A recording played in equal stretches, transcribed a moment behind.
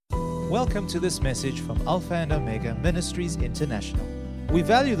Welcome to this message from Alpha and Omega Ministries International. We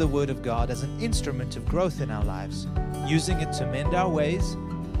value the Word of God as an instrument of growth in our lives, using it to mend our ways,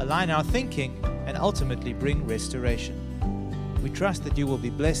 align our thinking, and ultimately bring restoration. We trust that you will be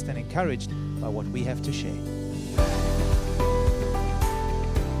blessed and encouraged by what we have to share.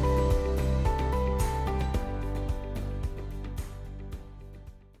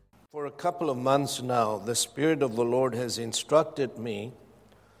 For a couple of months now, the Spirit of the Lord has instructed me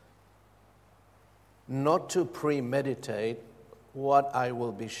not to premeditate what I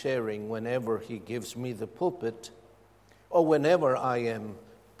will be sharing whenever He gives me the pulpit or whenever I am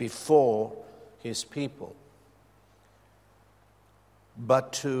before His people,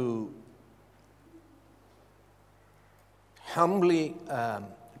 but to humbly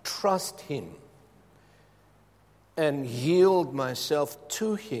trust Him and yield myself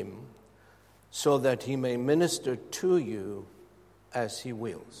to Him so that He may minister to you as He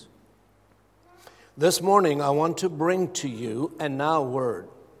wills. This morning I want to bring to you a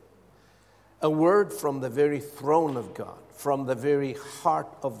word from the very throne of God, from the very heart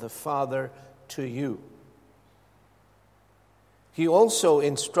of the Father to you. He also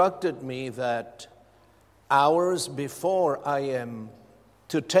instructed me that hours before I am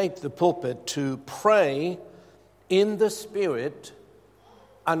to take the pulpit to pray in the Spirit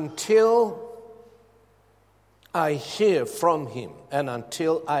until I hear from Him and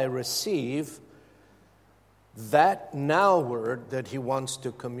until I receive that now word that He wants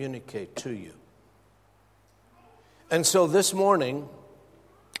to communicate to you. And so this morning,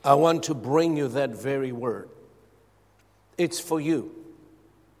 I want to bring you that very word. It's for you.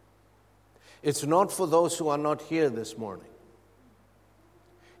 It's not for those who are not here this morning.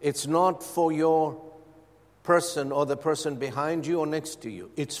 It's not for your person or the person behind you or next to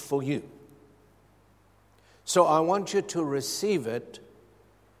you. It's for you. So I want you to receive it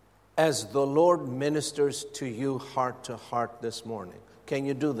as the Lord ministers to you heart to heart this morning. Can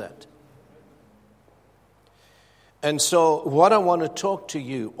you do that? And so what I want to talk to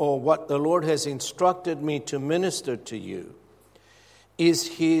you, or what the Lord has instructed me to minister to you, is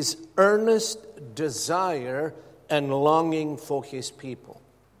His earnest desire and longing for His people.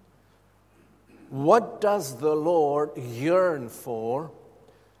 What does the Lord yearn for,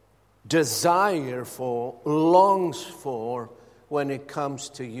 desire for, longs for when it comes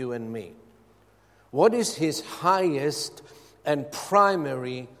to you and me? What is His highest and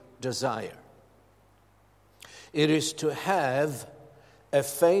primary desire? It is to have a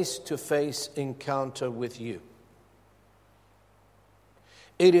face-to-face encounter with you.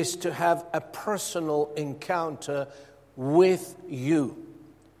 It is to have a personal encounter with you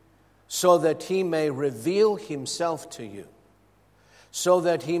so that He may reveal Himself to you, so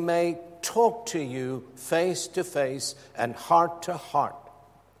that He may talk to you face to face and heart to heart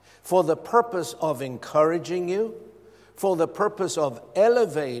for the purpose of encouraging you, for the purpose of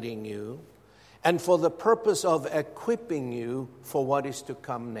elevating you, and for the purpose of equipping you for what is to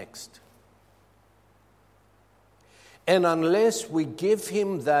come next. And unless we give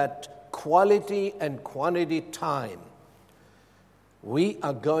Him that quality and quantity time, we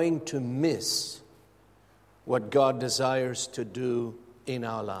are going to miss what God desires to do in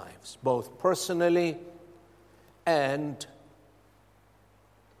our lives, both personally and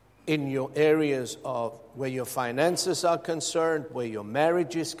in your areas of where your finances are concerned, where your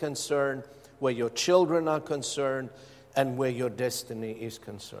marriage is concerned, where your children are concerned, and where your destiny is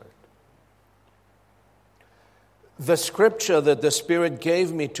concerned. The scripture that the Spirit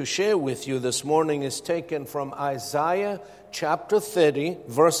gave me to share with you this morning is taken from Isaiah chapter 30,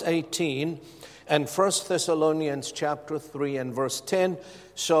 verse 18, and 1 Thessalonians chapter 3 and verse 10.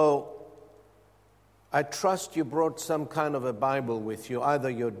 So I trust you brought some kind of a Bible with you, either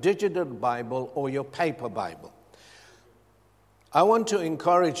your digital Bible or your paper Bible. I want to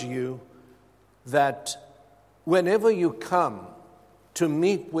encourage you that whenever you come to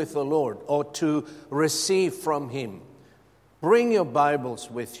meet with the Lord or to receive from Him, bring your Bibles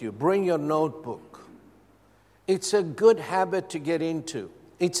with you, bring your notebook. It's a good habit to get into.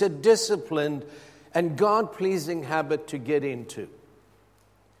 It's a disciplined and God-pleasing habit to get into.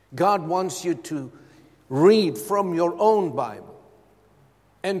 God wants you to read from your own Bible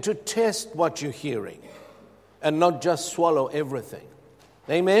and to test what you're hearing and not just swallow everything.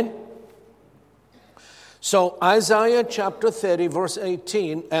 Amen? So Isaiah chapter 30, verse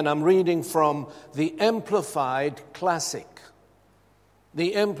 18, and I'm reading from the Amplified Classic.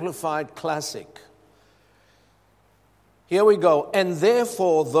 The Amplified Classic. Here we go. And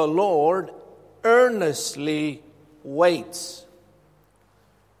therefore the Lord earnestly waits,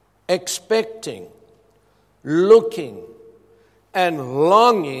 expecting, looking, and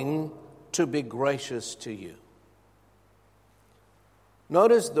longing to be gracious to you.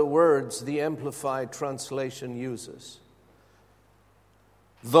 Notice the words the Amplified Translation uses.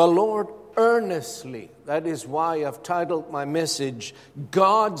 The Lord earnestly, that is why I've titled my message,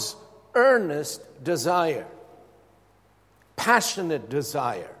 God's earnest desire, passionate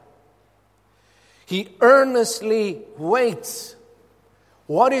desire. He earnestly waits.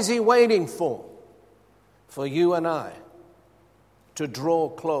 What is He waiting for? For you and I to draw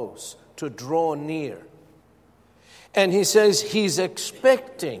close, to draw near. And He says He's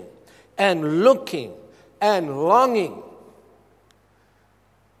expecting and looking and longing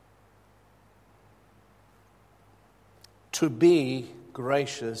to be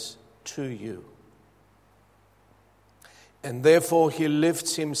gracious to you. And therefore He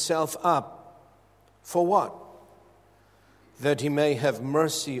lifts Himself up. For what? That He may have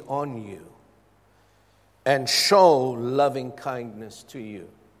mercy on you and show loving kindness to you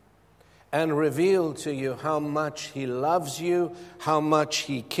and reveal to you how much He loves you, how much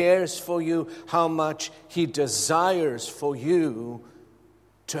He cares for you, how much He desires for you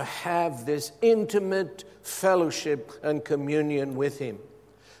to have this intimate fellowship and communion with Him,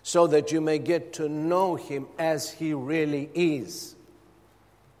 so that you may get to know Him as He really is.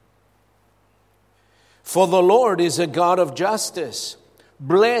 For the Lord is a God of justice.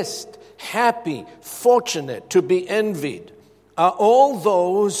 Blessed, happy, fortunate, to be envied are all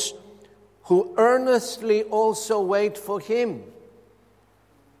those who earnestly also wait for Him,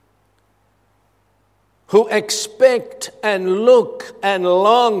 who expect and look and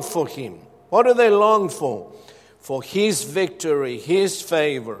long for Him. What do they long for? For His victory, His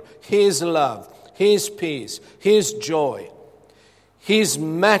favor, His love, His peace, His joy, His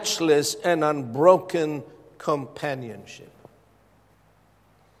matchless and unbroken companionship.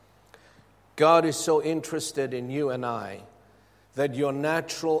 God is so interested in you and I that your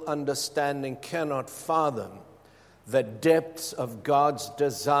natural understanding cannot fathom the depths of God's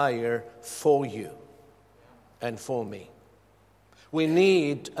desire for you and for me. We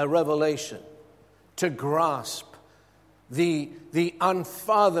need a revelation to grasp the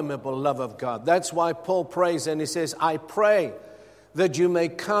unfathomable love of God. That's why Paul prays and he says, I pray that you may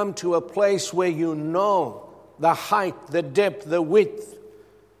come to a place where you know the height, the depth, the width,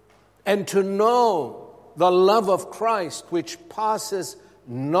 and to know the love of Christ which passes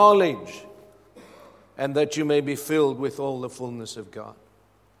knowledge, and that you may be filled with all the fullness of God.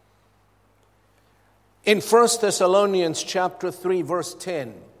 In 1 Thessalonians chapter 3, verse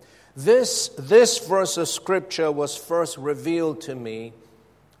 10, this verse of Scripture was first revealed to me,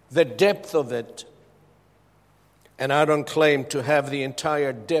 the depth of it. And I don't claim to have the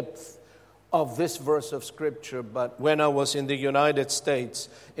entire depth of this verse of Scripture, but when I was in the United States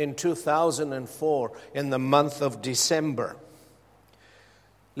in 2004, in the month of December,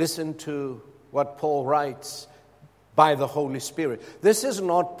 listen to what Paul writes by the Holy Spirit. This is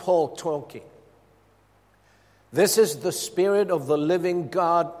not Paul talking. This is the Spirit of the living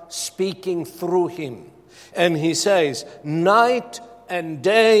God speaking through him. And he says, night and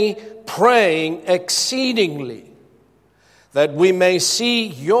day praying exceedingly, that we may see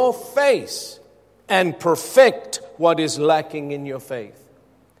your face and perfect what is lacking in your faith.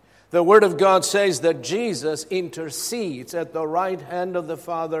 The Word of God says that Jesus intercedes at the right hand of the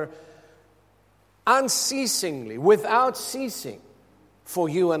Father unceasingly, without ceasing, for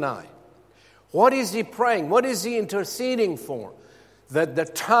you and I. What is He praying? What is He interceding for? That the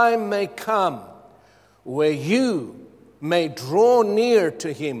time may come where you may draw near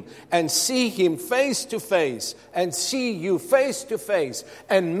to Him and see Him face to face and see you face to face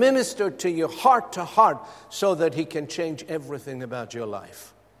and minister to you heart to heart, so that He can change everything about your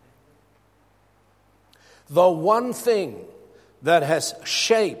life. The one thing that has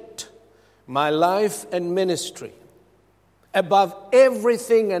shaped my life and ministry above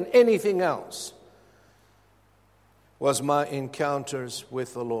everything and anything else was my encounters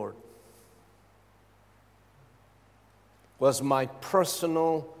with the Lord. Was my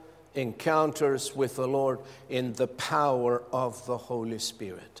personal encounters with the Lord in the power of the Holy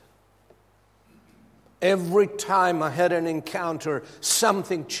Spirit. Every time I had an encounter,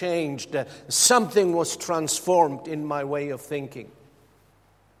 something changed, something was transformed in my way of thinking.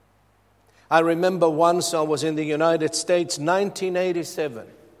 I remember once I was in the United States, 1987.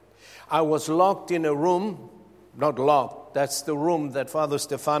 I was locked in a room, not locked, that's the room that Father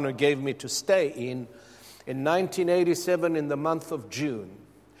Stefano gave me to stay in 1987 in the month of June.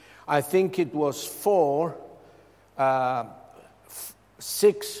 I think it was 6,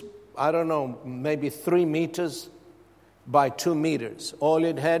 I don't know, maybe 3 meters by 2 meters. All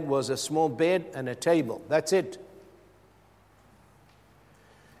it had was a small bed and a table. That's it.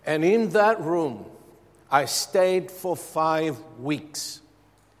 And in that room, I stayed for 5 weeks,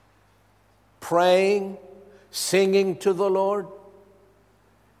 praying, singing to the Lord,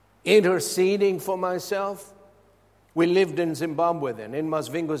 interceding for myself. We lived in Zimbabwe then, in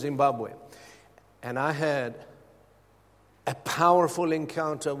Masvingo, Zimbabwe. And I had a powerful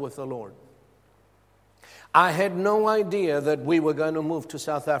encounter with the Lord. I had no idea that we were going to move to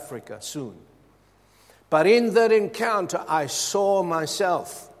South Africa soon. But in that encounter, I saw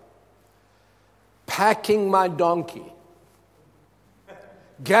myself packing my donkey,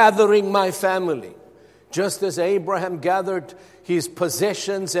 gathering my family, just as Abraham gathered his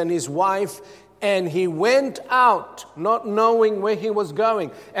possessions and his wife, and he went out not knowing where he was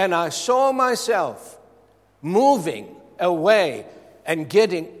going. And I saw myself moving away and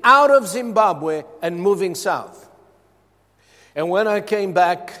getting out of Zimbabwe and moving south. And when I came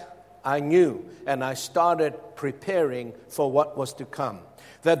back, I knew, and I started preparing for what was to come.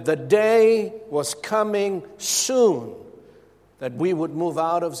 That the day was coming soon that we would move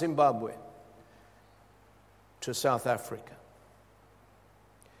out of Zimbabwe to South Africa.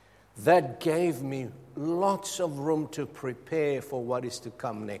 That gave me lots of room to prepare for what is to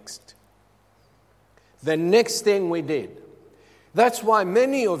come next. The next thing we did, that's why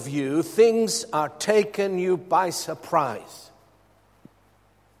many of you, things are taking you by surprise.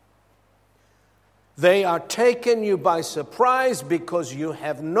 They are taking you by surprise because you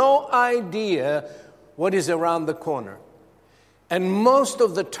have no idea what is around the corner. And most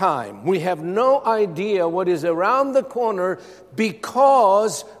of the time, we have no idea what is around the corner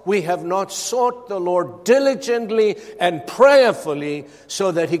because we have not sought the Lord diligently and prayerfully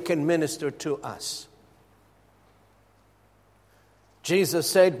so that He can minister to us. Jesus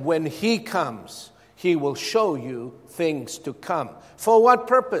said, when He comes, He will show you things to come. For what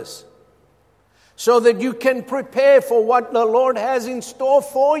purpose? So that you can prepare for what the Lord has in store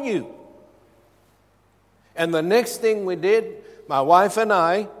for you. And the next thing we did, my wife and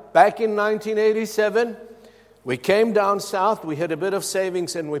I, back in 1987, we came down south, we had a bit of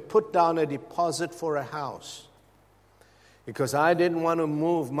savings, and we put down a deposit for a house. Because I didn't want to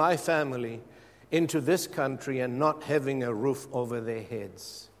move my family into this country and not having a roof over their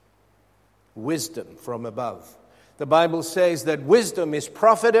heads. Wisdom from above. The Bible says that wisdom is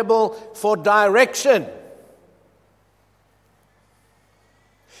profitable for direction.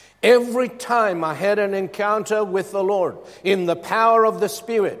 Every time I had an encounter with the Lord in the power of the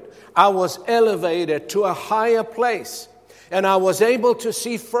Spirit, I was elevated to a higher place, and I was able to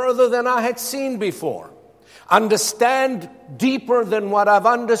see further than I had seen before, understand deeper than what I've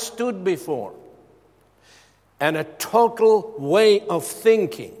understood before, and a total way of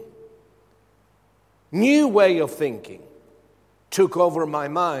thinking, new way of thinking, took over my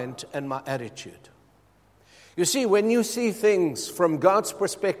mind and my attitude. You see, when you see things from God's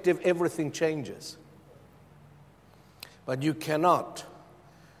perspective, everything changes. But you cannot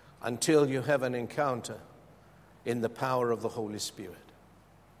until you have an encounter in the power of the Holy Spirit.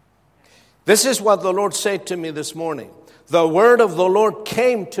 This is what the Lord said to me this morning. The word of the Lord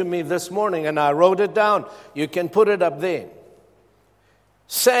came to me this morning, and I wrote it down. You can put it up there.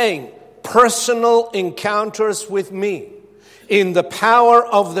 Saying, personal encounters with me in the power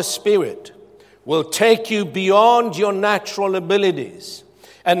of the Spirit will take you beyond your natural abilities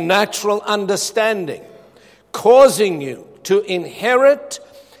and natural understanding, causing you to inherit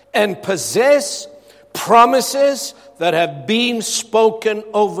and possess promises that have been spoken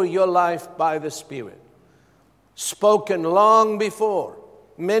over your life by the Spirit. Spoken long before.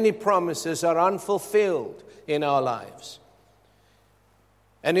 Many promises are unfulfilled in our lives.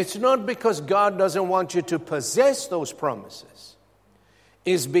 And it's not because God doesn't want you to possess those promises.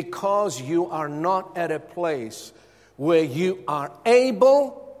 It's because you are not at a place where you are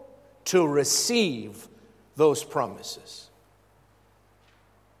able to receive those promises.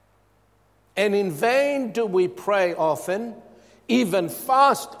 And in vain do we pray often, even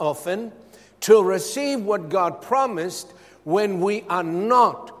fast often, to receive what God promised when we are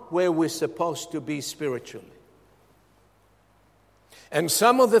not where we're supposed to be spiritually. And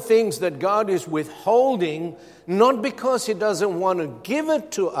some of the things that God is withholding, not because He doesn't want to give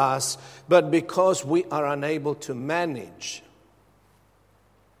it to us, but because we are unable to manage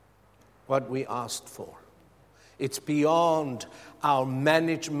what we asked for. It's beyond our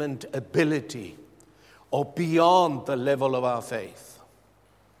management ability or beyond the level of our faith.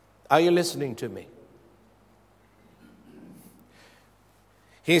 Are you listening to me?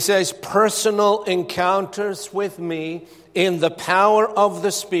 He says, personal encounters with me in the power of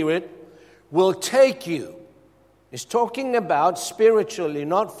the Spirit will take you. He's talking about spiritually,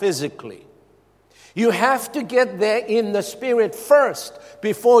 not physically. You have to get there in the Spirit first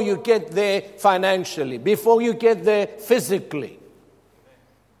before you get there financially, before you get there physically.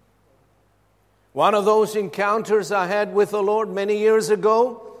 One of those encounters I had with the Lord many years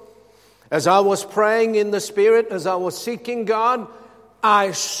ago, as I was praying in the Spirit, as I was seeking God,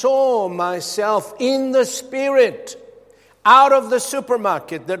 I saw myself in the Spirit out of the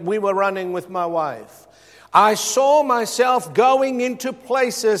supermarket that we were running with my wife. I saw myself going into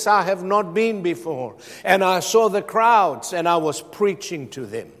places I have not been before. And I saw the crowds and I was preaching to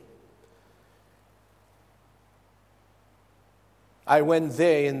them. I went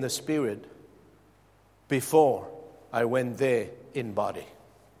there in the Spirit before I went there in body.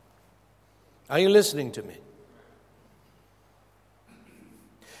 Are you listening to me?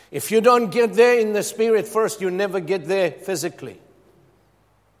 If you don't get there in the Spirit first, you never get there physically.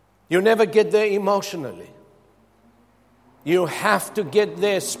 You never get there emotionally. You have to get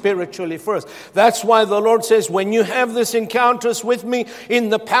there spiritually first. That's why the Lord says, when you have these encounters with me in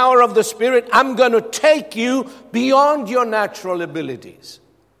the power of the Spirit, I'm going to take you beyond your natural abilities,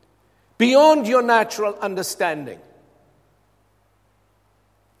 beyond your natural understanding,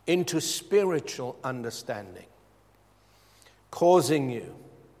 into spiritual understanding, causing you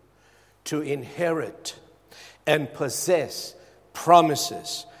to inherit and possess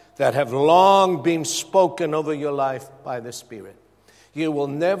promises that have long been spoken over your life by the Spirit. You will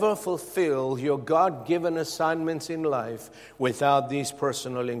never fulfill your God-given assignments in life without these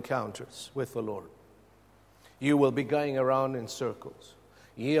personal encounters with the Lord. You will be going around in circles,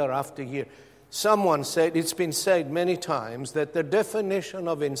 year after year. Someone said, it's been said many times, that the definition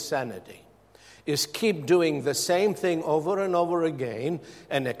of insanity is keep doing the same thing over and over again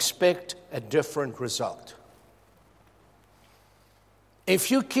and expect a different result.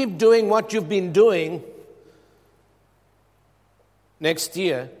 If you keep doing what you've been doing, next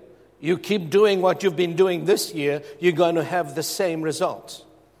year, you keep doing what you've been doing this year, you're going to have the same results.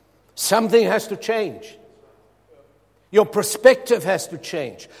 Something has to change. Your perspective has to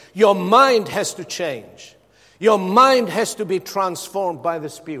change. Your mind has to change. Your mind has to be transformed by the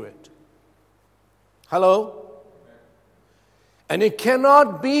Spirit. Hello? And it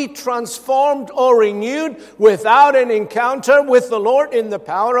cannot be transformed or renewed without an encounter with the Lord in the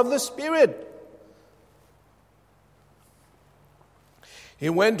power of the Spirit. He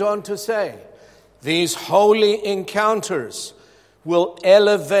went on to say, these holy encounters will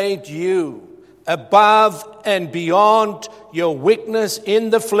elevate you above and beyond your weakness in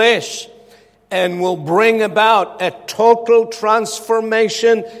the flesh and will bring about a total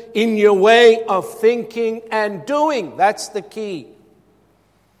transformation in your way of thinking and doing. That's the key.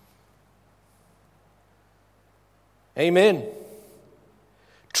 Amen.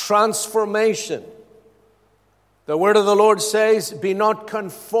 Transformation. The word of the Lord says, be not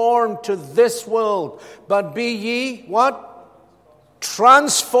conformed to this world, but be ye, what?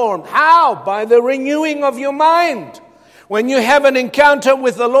 Transformed. How? By the renewing of your mind. When you have an encounter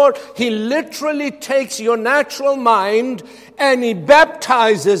with the Lord, He literally takes your natural mind and He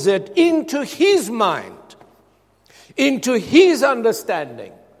baptizes it into His mind, into His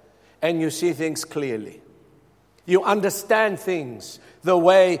understanding, and you see things clearly. You understand things the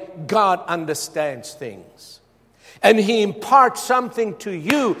way God understands things. And He imparts something to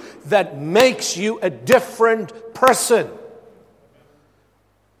you that makes you a different person.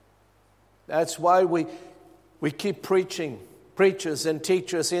 That's why we keep preaching, preachers and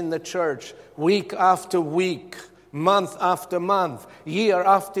teachers in the church, week after week, month after month, year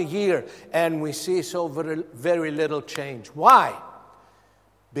after year, and we see so very, very little change. Why?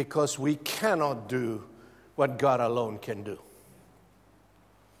 Because we cannot do what God alone can do.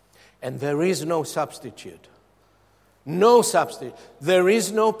 And there is no substitute. No substitute. There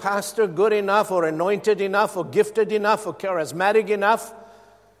is no pastor good enough or anointed enough or gifted enough or charismatic enough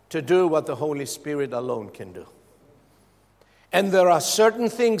to do what the Holy Spirit alone can do. And there are certain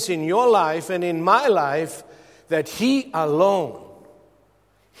things in your life and in my life that He alone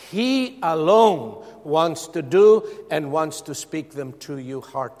wants to do and wants to speak them to you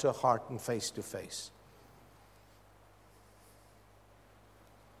heart to heart and face to face.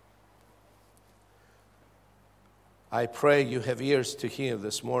 I pray you have ears to hear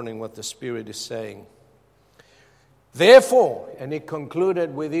this morning what the Spirit is saying. Therefore, and He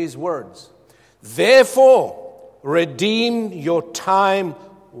concluded with these words, therefore, redeem your time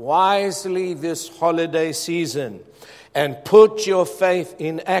wisely this holiday season and put your faith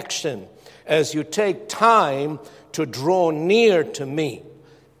in action as you take time to draw near to me.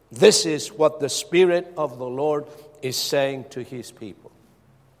 This is what the Spirit of the Lord is saying to His people.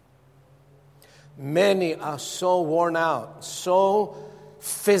 Many are so worn out, so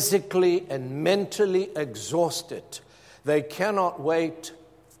physically and mentally exhausted. They cannot wait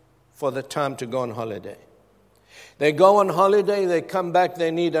for the time to go on holiday. They go on holiday, they come back,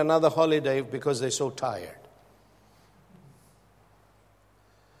 they need another holiday because they're so tired.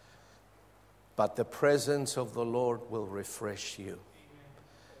 But the presence of the Lord will refresh you.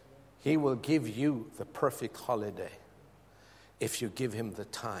 He will give you the perfect holiday if you give Him the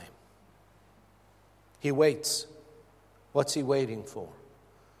time. He waits. What's He waiting for?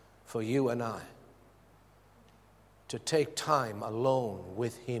 For you and I to take time alone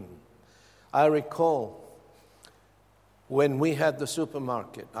with Him. I recall when we had the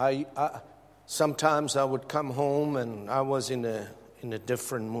supermarket, sometimes I would come home and I was in a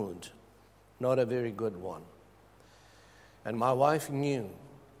different mood, not a very good one. And my wife knew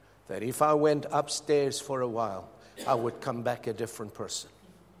that if I went upstairs for a while, I would come back a different person.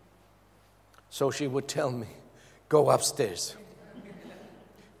 So she would tell me, go upstairs.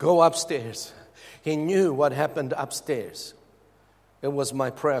 Go upstairs. He knew what happened upstairs. It was my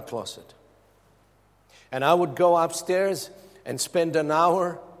prayer closet. And I would go upstairs and spend an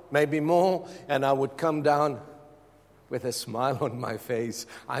hour, maybe more, and I would come down with a smile on my face.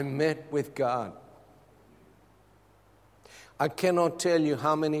 I met with God. I cannot tell you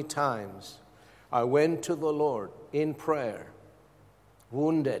how many times I went to the Lord in prayer,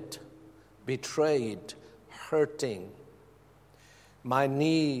 wounded, betrayed, hurting, my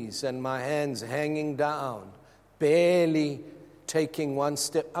knees and my hands hanging down, barely taking one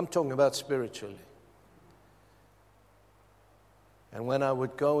step. I'm talking about spiritually. And when I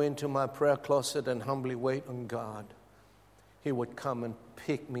would go into my prayer closet and humbly wait on God, He would come and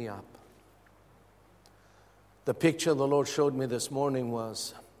pick me up. The picture the Lord showed me this morning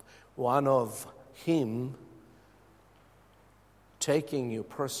was one of Him taking you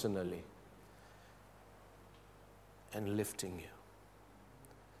personally and lifting you,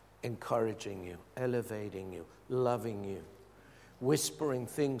 encouraging you, elevating you, loving you, whispering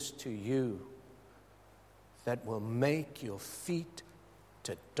things to you that will make your feet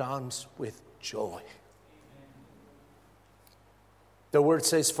to dance with joy. The word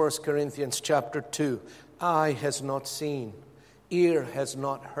says, 1 Corinthians chapter 2, eye has not seen, ear has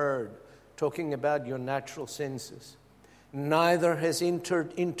not heard, talking about your natural senses. Neither has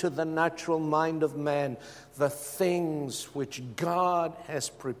entered into the natural mind of man the things which God has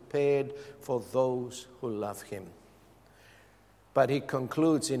prepared for those who love Him. But he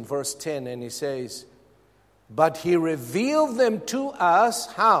concludes in verse 10 and he says, but He revealed them to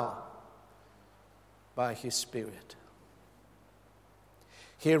us, how? By His Spirit.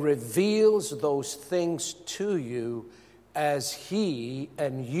 He reveals those things to you as He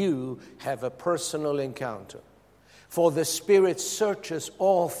and you have a personal encounter. For the Spirit searches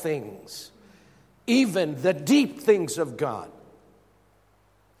all things, even the deep things of God,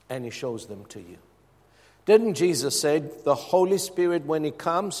 and He shows them to you. Didn't Jesus say the Holy Spirit, when He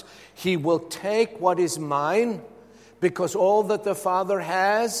comes, He will take what is mine, because all that the Father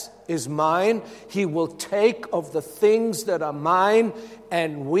has is mine. He will take of the things that are mine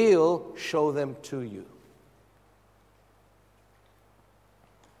and will show them to you.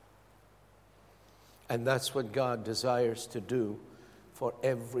 And that's what God desires to do for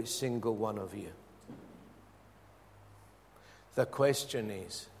every single one of you. The question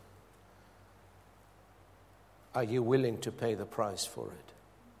is, are you willing to pay the price for it?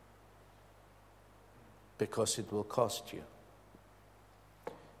 Because it will cost you.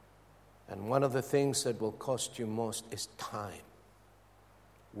 And one of the things that will cost you most is time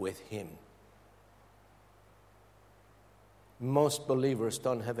with Him. Most believers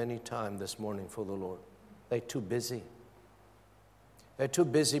don't have any time this morning for the Lord. They're too busy. They're too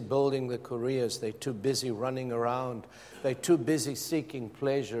busy building their careers. They're too busy running around. They're too busy seeking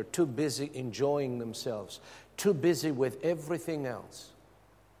pleasure, too busy enjoying themselves, too busy with everything else,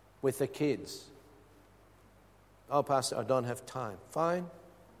 with the kids. Oh, Pastor, I don't have time. Fine.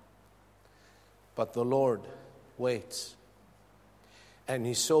 But the Lord waits. And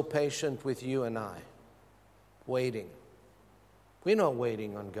He's so patient with you and I, waiting. We're not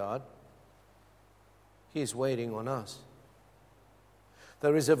waiting on God. He's waiting on us.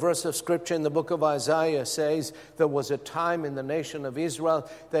 There is a verse of Scripture in the book of Isaiah says there was a time in the nation of Israel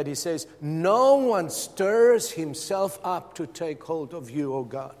that He says, no one stirs himself up to take hold of you, O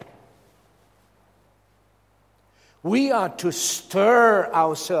God. We are to stir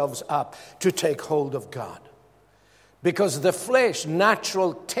ourselves up to take hold of God. Because the flesh,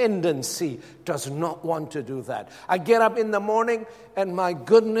 natural tendency, does not want to do that. I get up in the morning and my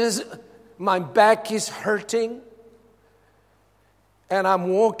goodness, my back is hurting. And I'm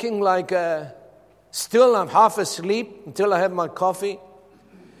walking like still I'm half asleep until I have my coffee.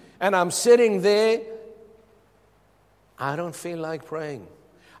 and I'm sitting there, I don't feel like praying.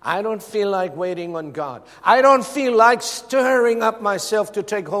 I don't feel like waiting on God. I don't feel like stirring up myself to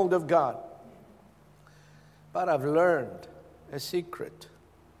take hold of God. But I've learned a secret.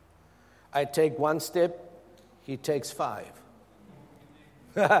 I take one step, He takes 5.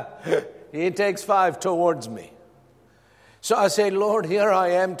 He takes 5 towards me. So I say, Lord, here I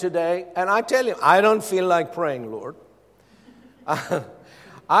am today. And I tell Him, I don't feel like praying, Lord.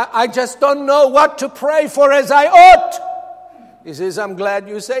 I just don't know what to pray for as I ought. He says, I'm glad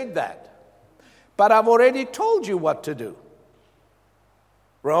you said that. But I've already told you what to do.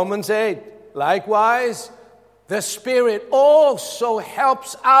 Romans 8, likewise, the Spirit also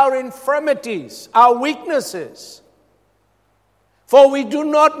helps our infirmities, our weaknesses. For we do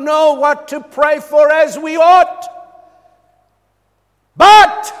not know what to pray for as we ought.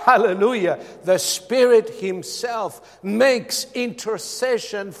 But, hallelujah, the Spirit Himself makes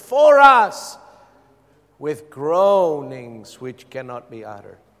intercession for us with groanings which cannot be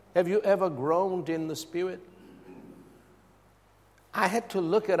uttered. Have you ever groaned in the Spirit? I had to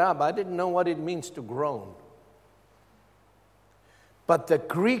look it up. I didn't know what it means to groan. But the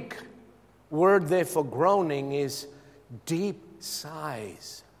Greek word there for groaning is deep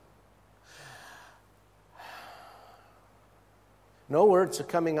sighs. No words are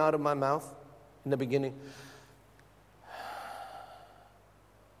coming out of my mouth in the beginning.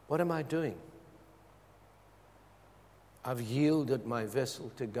 What am I doing? I've yielded my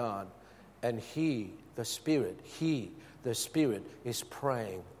vessel to God, and He, the Spirit, is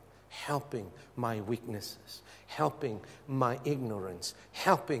praying, helping my weaknesses, helping my ignorance,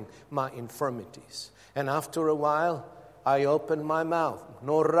 helping my infirmities. And after a while, I open my mouth.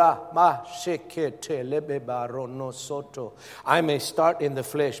 I may start in the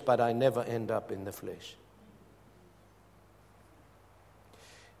flesh, but I never end up in the flesh.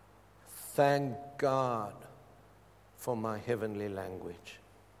 Thank God for my heavenly language.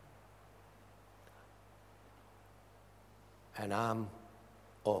 And I'm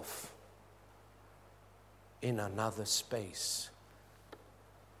off in another space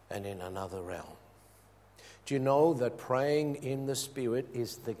and in another realm. Do you know that praying in the Spirit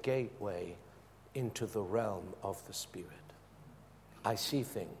is the gateway into the realm of the Spirit? I see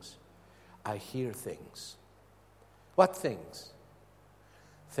things. I hear things. What things?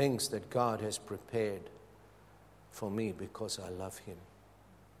 Things that God has prepared for me because I love Him.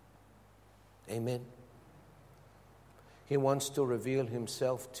 Amen. He wants to reveal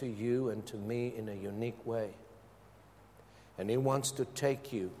Himself to you and to me in a unique way. And He wants to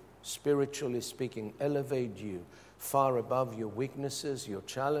take you, spiritually speaking, elevate you far above your weaknesses, your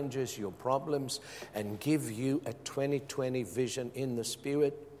challenges, your problems, and give you a 2020 vision in the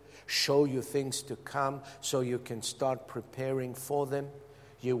Spirit, show you things to come so you can start preparing for them.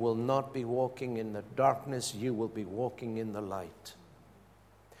 You will not be walking in the darkness, you will be walking in the light.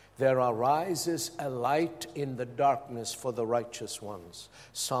 There arises a light in the darkness for the righteous ones.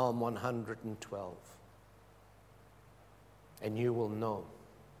 Psalm 112. And you will know.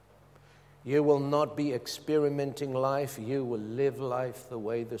 You will not be experimenting life. You will live life the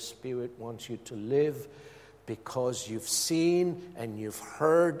way the Spirit wants you to live, because you've seen and you've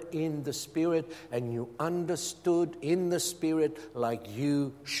heard in the Spirit and you understood in the Spirit like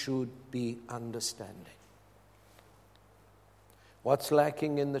you should be understanding. What's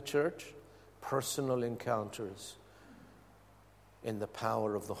lacking in the church? Personal encounters in the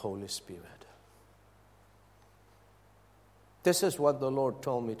power of the Holy Spirit. This is what the Lord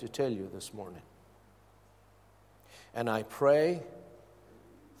told me to tell you this morning. And I pray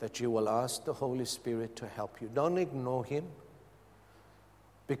that you will ask the Holy Spirit to help you. Don't ignore Him,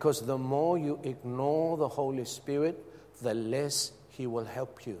 because the more you ignore the Holy Spirit, the less He will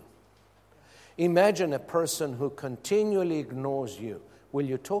help you. Imagine a person who continually ignores you. Will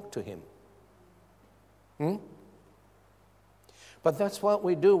you talk to him? But that's what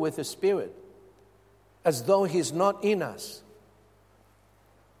we do with the Spirit, as though He's not in us.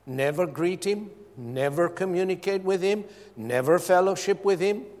 Never greet Him, never communicate with Him, never fellowship with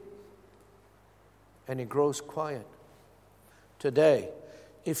Him, and He grows quiet. Today,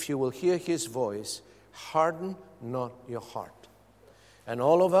 if you will hear His voice, harden not your heart. And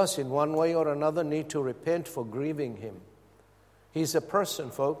all of us, in one way or another, need to repent for grieving Him. He's a person,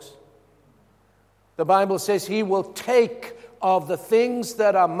 folks. The Bible says He will take of the things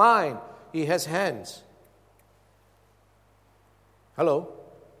that are mine. He has hands. Hello?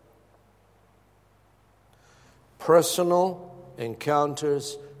 Personal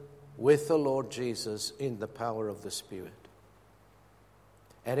encounters with the Lord Jesus in the power of the Spirit.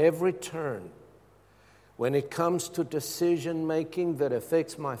 At every turn, when it comes to decision making that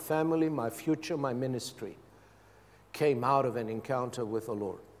affects my family, my future, my ministry, came out of an encounter with the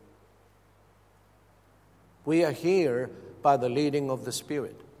Lord. We are here by the leading of the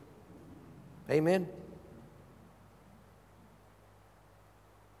Spirit. Amen.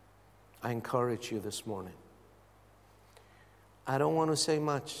 I encourage you this morning. I don't want to say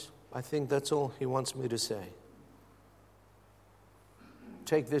much. I think that's all He wants me to say.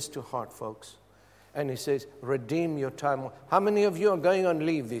 Take this to heart, folks. And He says, redeem your time. How many of you are going on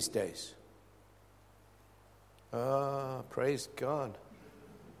leave these days? Praise God.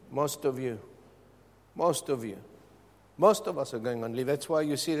 Most of you. Most of you. Most of us are going on leave. That's why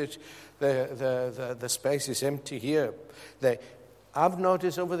you see that the space is empty here. I've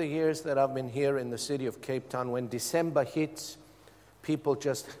noticed over the years that I've been here in the city of Cape Town, when December hits, people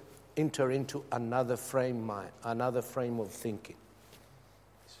just enter into another frame of thinking.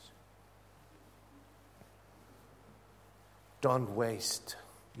 Don't waste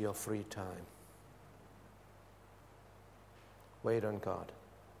your free time. Wait on God.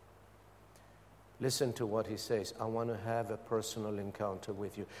 Listen to what He says. I want to have a personal encounter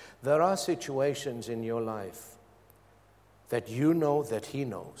with you. There are situations in your life that you know that He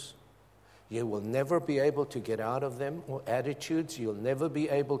knows. You will never be able to get out of them, or attitudes. You'll never be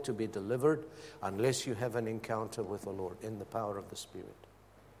able to be delivered unless you have an encounter with the Lord in the power of the Spirit.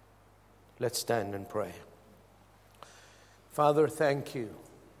 Let's stand and pray. Father, thank you.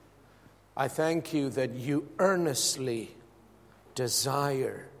 I thank you that you earnestly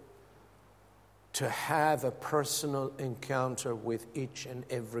desire to have a personal encounter with each and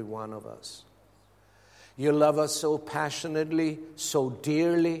every one of us. You love us so passionately, so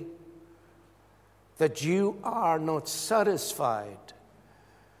dearly, that you are not satisfied,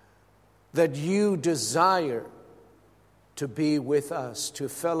 that you desire to be with us, to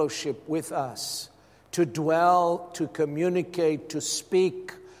fellowship with us, to dwell, to communicate, to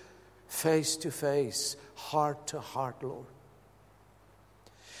speak face to face, heart to heart, Lord.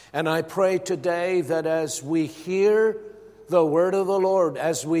 And I pray today that as we hear the word of the Lord,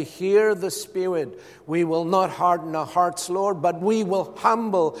 as we hear the Spirit, we will not harden our hearts, Lord, but we will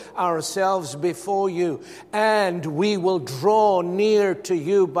humble ourselves before you, and we will draw near to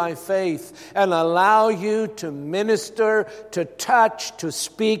you by faith and allow you to minister, to touch, to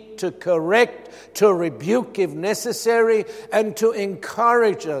speak, to correct, to rebuke if necessary, and to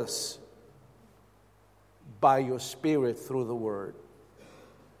encourage us by your Spirit through the word.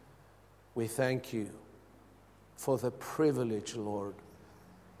 We thank you for the privilege, Lord,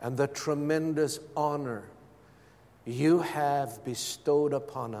 and the tremendous honor you have bestowed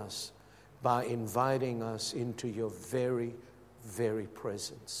upon us by inviting us into your very, very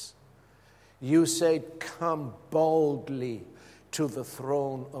presence. You said, come boldly to the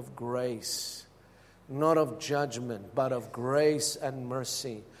throne of grace, not of judgment, but of grace and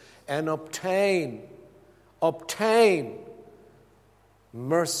mercy, and obtain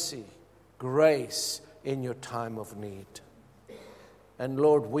mercy, grace in your time of need. And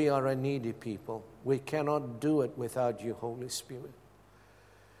Lord, we are a needy people. We cannot do it without you, Holy Spirit.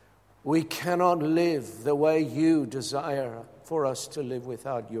 We cannot live the way you desire for us to live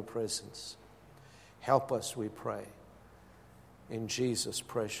without your presence. Help us, we pray. In Jesus'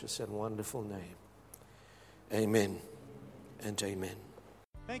 precious and wonderful name. Amen and amen.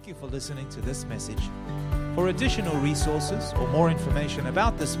 Thank you for listening to this message. For additional resources or more information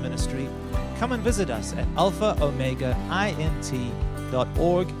about this ministry, come and visit us at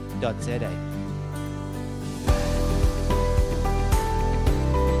alphaomegaint.org.za.